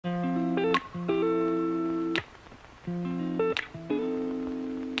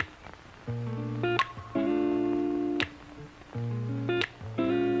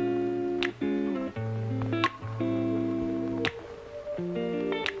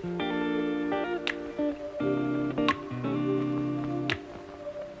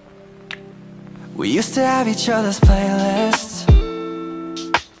We used to have each other's playlists.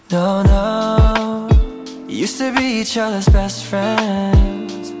 No, no. Used to be each other's best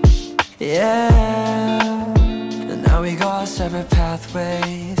friends. Yeah. And now we go our separate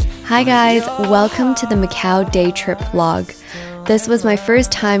pathways. Hi guys, welcome to the Macau day trip vlog. This was my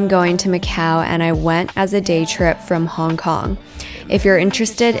first time going to Macau and I went as a day trip from Hong Kong. If you're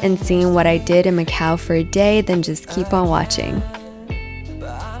interested in seeing what I did in Macau for a day, then just keep on watching.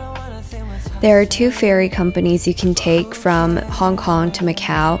 There are two ferry companies you can take from Hong Kong to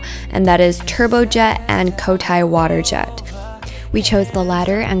Macau, and that is Turbojet and Cotai Waterjet. We chose the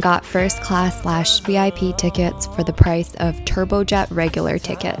latter and got first class / VIP tickets for the price of Turbojet regular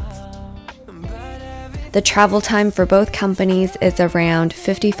tickets. The travel time for both companies is around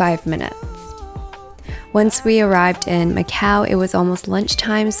 55 minutes. Once we arrived in Macau, it was almost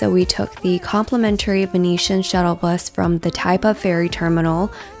lunchtime, so we took the complimentary Venetian shuttle bus from the Taipa ferry terminal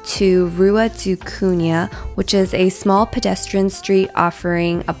to Rua du Cunha, which is a small pedestrian street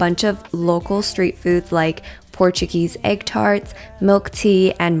offering a bunch of local street foods like Portuguese egg tarts, milk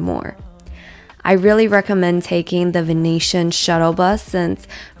tea, and more. I really recommend taking the Venetian shuttle bus since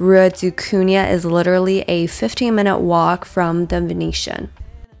Rua du Cunha is literally a 15-minute walk from the Venetian.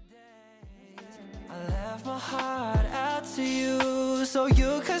 So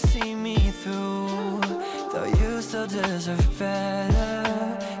you could see me through, though you still deserve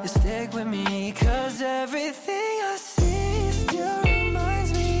better. You stick with me, cause everything I see still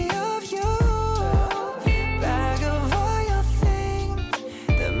reminds me of you. Bag of all your things,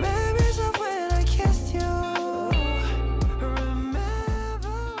 the memories of when I kissed you.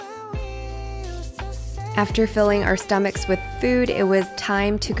 Remember when we used to say. After filling our stomachs with food, it was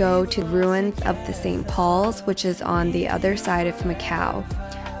time to go to the ruins of the St. Paul's, which is on the other side of Macau.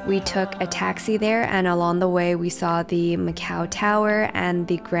 We took a taxi there, and along the way we saw the Macau Tower and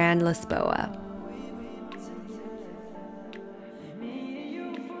the Grand Lisboa.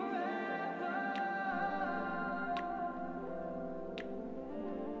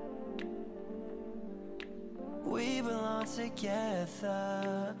 We belong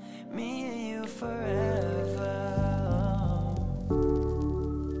together, me and you forever.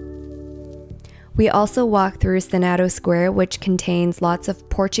 We also walked through Senado Square, which contains lots of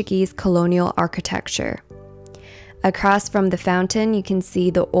Portuguese colonial architecture. Across from the fountain, you can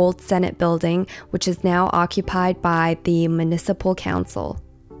see the old Senate building, which is now occupied by the Municipal Council.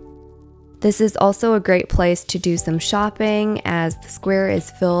 This is also a great place to do some shopping, as the square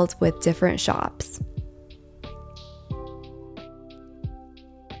is filled with different shops.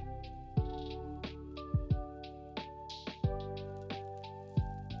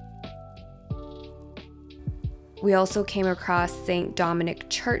 We also came across St. Dominic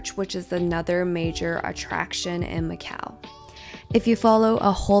Church, which is another major attraction in Macau. If you follow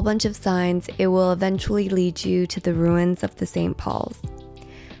a whole bunch of signs, it will eventually lead you to the ruins of the St. Paul's.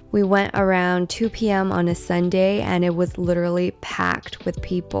 We went around 2 p.m. on a Sunday and it was literally packed with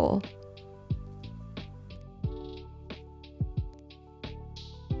people.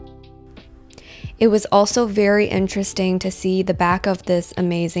 It was also very interesting to see the back of this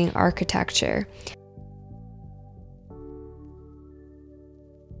amazing architecture.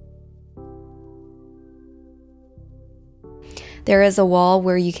 There is a wall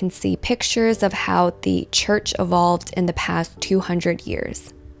where you can see pictures of how the church evolved in the past 200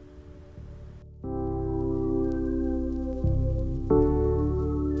 years.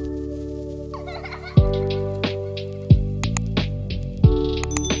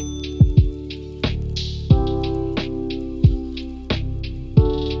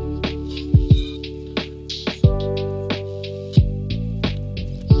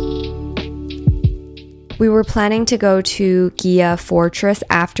 We were planning to go to Gia Fortress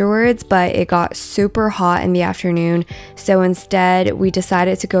afterwards, but it got super hot in the afternoon, so instead we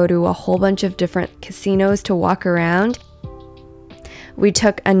decided to go to a whole bunch of different casinos to walk around. We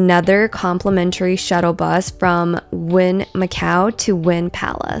took another complimentary shuttle bus from Wynn Macau to Wynn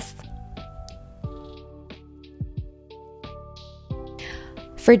Palace.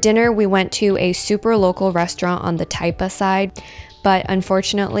 For dinner, we went to a super local restaurant on the Taipa side, but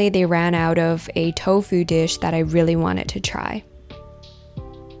unfortunately they ran out of a tofu dish that I really wanted to try.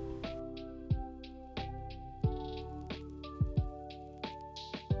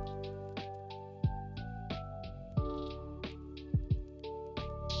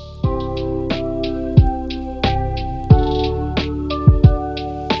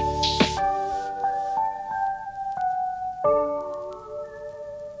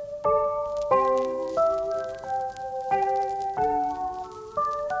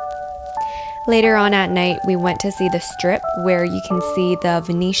 Later on at night, we went to see the Strip, where you can see the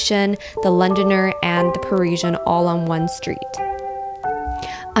Venetian, the Londoner, and the Parisian all on one street.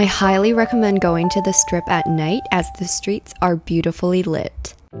 I highly recommend going to the Strip at night as the streets are beautifully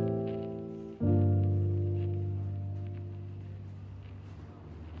lit.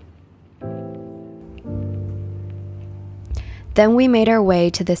 Then we made our way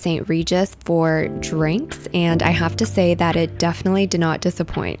to the St. Regis for drinks, and I have to say that it definitely did not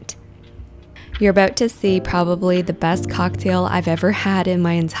disappoint. You're about to see probably the best cocktail I've ever had in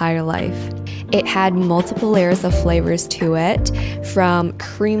my entire life. It had multiple layers of flavors to it, from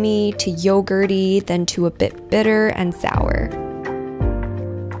creamy to yogurty, then to a bit bitter and sour.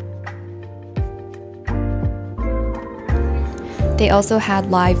 They also had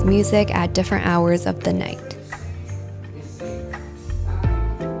live music at different hours of the night.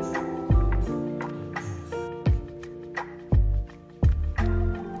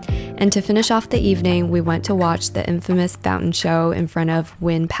 And to finish off the evening, we went to watch the infamous fountain show in front of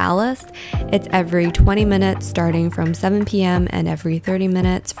Wynn Palace. It's every 20 minutes starting from 7 p.m. and every 30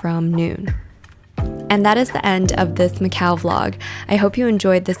 minutes from noon. And that is the end of this Macau vlog. I hope you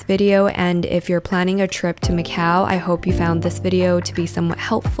enjoyed this video, and if you're planning a trip to Macau, I hope you found this video to be somewhat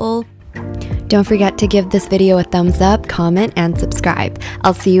helpful. Don't forget to give this video a thumbs up, comment, and subscribe.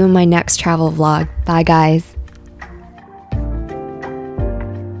 I'll see you in my next travel vlog. Bye guys!